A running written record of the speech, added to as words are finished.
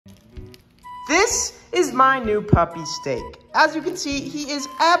This is my new puppy, Steak. As you can see, he is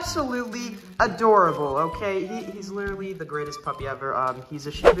absolutely adorable, okay? He's literally the greatest puppy ever. He's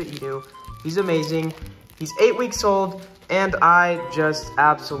a Shiba Inu. He's amazing. He's 8 weeks old, and I just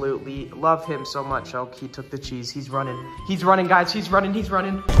absolutely love him so much. Oh, he took the cheese. He's running. He's running, guys. He's running. He's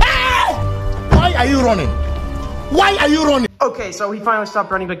running. Ah! Why are you running? Why are you running? Okay, so he finally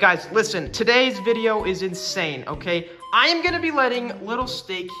stopped running, but guys, listen. Today's video is insane, okay? I am going to be letting little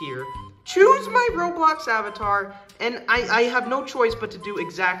Steak here choose my Roblox avatar, and I have no choice but to do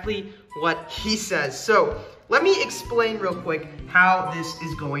exactly what he says. So, let me explain real quick how this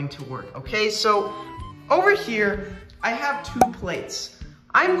is going to work, okay? So, over here, I have 2 plates.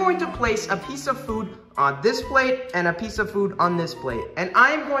 I'm going to place a piece of food on this plate and a piece of food on this plate. And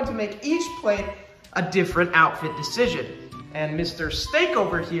I'm going to make each plate a different outfit decision. And Mr. Steak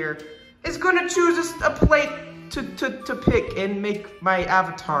over here is going to choose a plate to pick and make my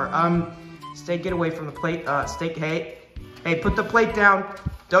avatar. Steak, get away from the plate. Steak, hey, put the plate down.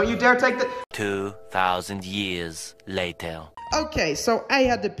 Don't you dare take the... 2,000 years later. Okay, so I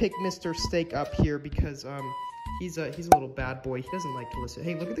had to pick Mr. Steak up here because, he's a little bad boy. He doesn't like to listen.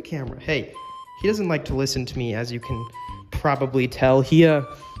 Hey, look at the camera. Hey, he doesn't like to listen to me, as you can probably tell. He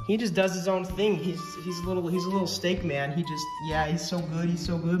just does his own thing. He's a little steak man. He's so good. He's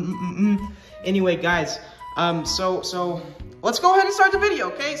so good. Anyway, guys, so let's go ahead and start the video,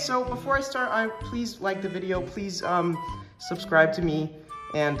 okay? So before I start, please like the video. Please, subscribe to me.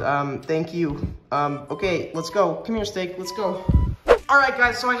 And, thank you. Okay, let's go. Come here, Steak. Let's go. All right,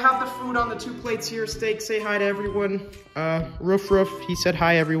 guys, so I have the food on the 2 plates here. Steak, say hi to everyone. Roof, he said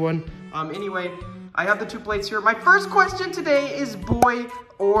hi, everyone. Anyway, I have the 2 plates here. My first question today is boy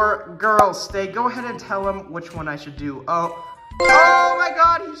or girl. Steak, go ahead and tell him which one I should do. Oh my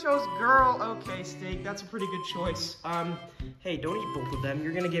God, he chose girl. Okay, Steak, that's a pretty good choice. Hey, don't eat both of them.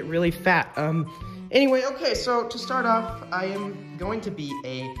 You're gonna get really fat. Anyway, okay, so to start off, I am going to be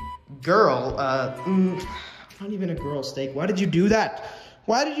a girl. Not even a girl, Steak. Why did you do that?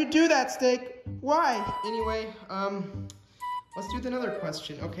 Why did you do that, Steak? Why? Anyway, let's do another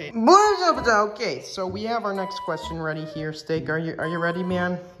question. Okay. Okay, so we have our next question ready here. Steak, are you ready,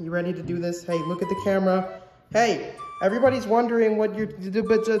 man? You ready to do this? Hey, look at the camera. Hey, everybody's wondering what you're,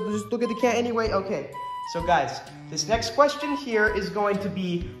 but just look at the camera. Anyway, okay. So guys, this next question here is going to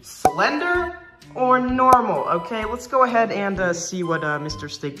be slender or normal. Okay, let's go ahead and see what Mr.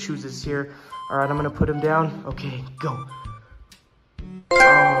 Steak chooses here. All right, I'm gonna put him down. Okay, go.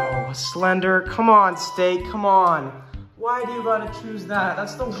 Oh, slender. Come on, Steak, come on. Why do you gotta choose that?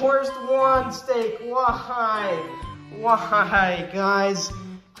 That's the worst one, Steak. Why? Why, guys?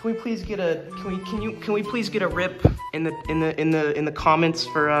 Can we please get a can we please get a rip in the comments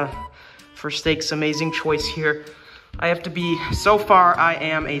for Steak's amazing choice here? I have to be, so far I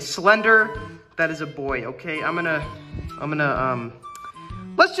am a slender. That is a boy, okay? I'm gonna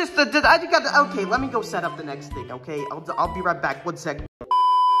let's just, okay, let me go set up the next thing, okay? I'll be right back, 1 second.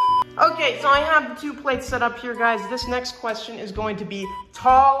 Okay, so I have the 2 plates set up here, guys. This next question is going to be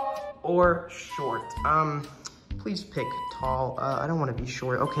tall or short. Please pick tall. I don't want to be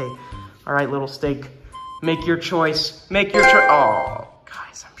short. Okay, all right, little Steak, make your choice. Make your choice. Oh,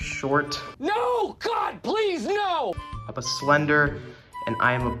 guys, I'm short. No, God, please, no! I'm a slender, and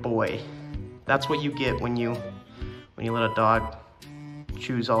I am a boy. That's what you get when you let a dog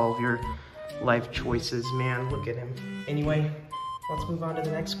choose all of your life choices, man. Look at him. Anyway, let's move on to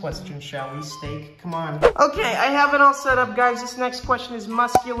the next question, shall we, Steak? Come on. Okay, I have it all set up, guys. This next question is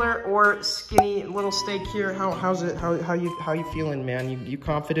muscular or skinny. Little Steak here. How you feeling, man? You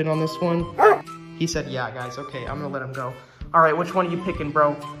confident on this one? He said, yeah, guys. Okay, I'm gonna let him go. All right, which one are you picking,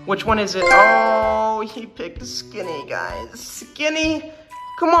 bro? Which one is it? Oh, he picked skinny, guys. Skinny?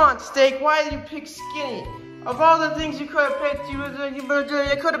 Come on, Steak. Why did you pick skinny? Of all the things you could have picked,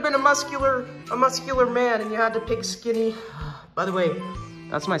 it could have been a muscular man, and you had to pick skinny. By the way,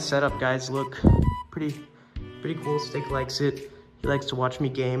 that's my setup, guys. Look, pretty cool. Steak likes it. He likes to watch me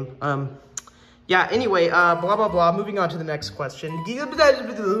game. Yeah. Anyway, blah blah blah. Moving on to the next question.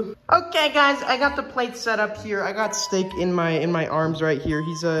 Okay, guys, I got the plate set up here. I got Steak in my arms right here.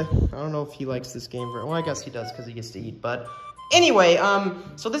 He's I don't know if he likes this game very well. I guess he does because he gets to eat, but. Anyway,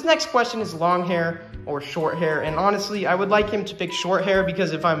 so this next question is long hair or short hair, and honestly, I would like him to pick short hair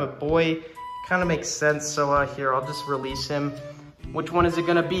because if I'm a boy, it kind of makes sense. So here, I'll just release him. Which one is it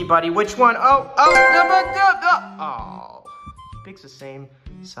gonna be, buddy? Which one? Oh, he picks the same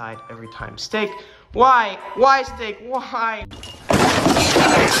side every time. Steak, why? Why, Steak? Why?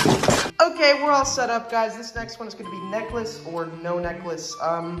 Okay, we're all set up, guys. This next one is gonna be necklace or no necklace.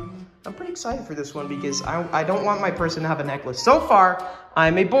 I'm pretty excited for this one because I don't want my person to have a necklace. So far,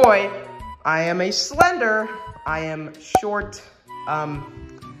 I'm a boy, I am a slender. I am short.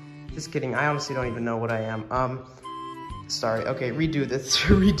 Just kidding. I honestly don't even know what I am. Sorry. Okay, redo this.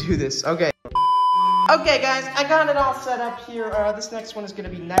 Redo this. Okay. Okay, guys, I got it all set up here. This next one is gonna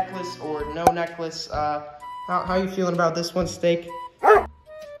be necklace or no necklace. How are you feeling about this one, Steak?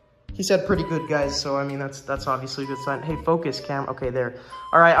 He said pretty good, guys, so I mean, that's obviously a good sign. Hey, focus, camera. Okay, there.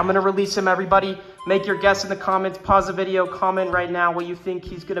 All right, I'm gonna release him, everybody. Make your guess in the comments. Pause the video, comment right now what you think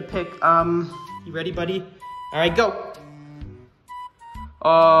he's gonna pick. You ready, buddy? All right, go.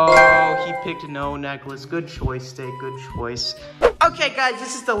 Oh, he picked no necklace. Good choice, Steak, good choice. Okay, guys,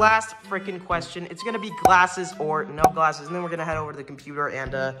 this is the last freaking question. It's gonna be glasses or no glasses, and then we're gonna head over to the computer,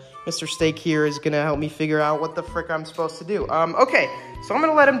 and Mr. Steak here is gonna help me figure out what the frick I'm supposed to do. Okay, so I'm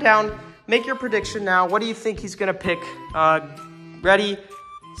gonna let him down. Make your prediction now. What do you think he's gonna pick? Ready,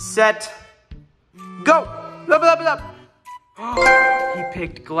 set, go! Blah, blah, blah. He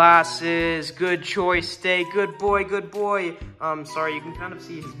picked glasses. Good choice, Steak. Good boy, good boy. Sorry, you can kind of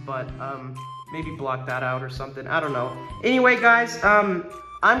see his butt. Maybe block that out or something. I don't know. Anyway, guys, I'm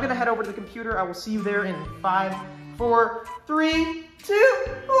gonna head over to the computer. I will see you there in 5, 4, 3, 2,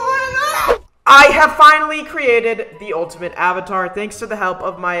 1. I have finally created the ultimate avatar thanks to the help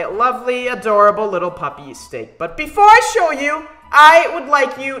of my lovely, adorable little puppy, Steak. But before I show you, I would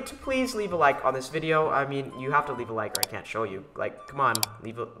like you to please leave a like on this video. I mean, you have to leave a like or I can't show you. Like, come on,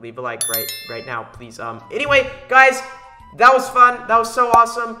 leave a like right now, please. Anyway, guys, that was fun. That was so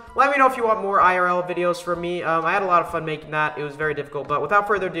awesome. Let me know if you want more IRL videos from me. I had a lot of fun making that. It was very difficult, but without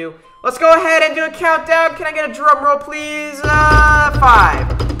further ado, let's go ahead and do a countdown. Can I get a drum roll, please? 5,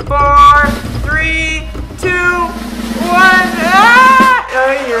 4, 3, 2, 1.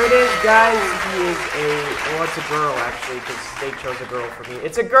 Here it is, guys. He is well, it's a girl, actually, because they chose a girl for me.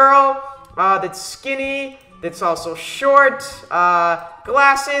 It's a girl that's skinny, that's also short,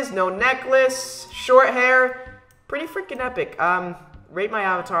 glasses, no necklace, short hair. Pretty freaking epic. Rate my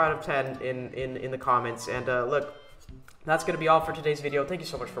avatar out of 10 in the comments. And look, that's gonna be all for today's video. Thank you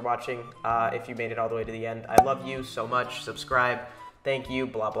so much for watching. If you made it all the way to the end, I love you so much. Subscribe. Thank you.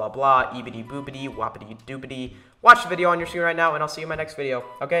 Blah blah blah. Eebity boobity whoppity doobity. Watch the video on your screen right now, and I'll see you in my next video.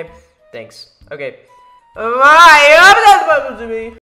 Okay? Thanks. Okay. Bye.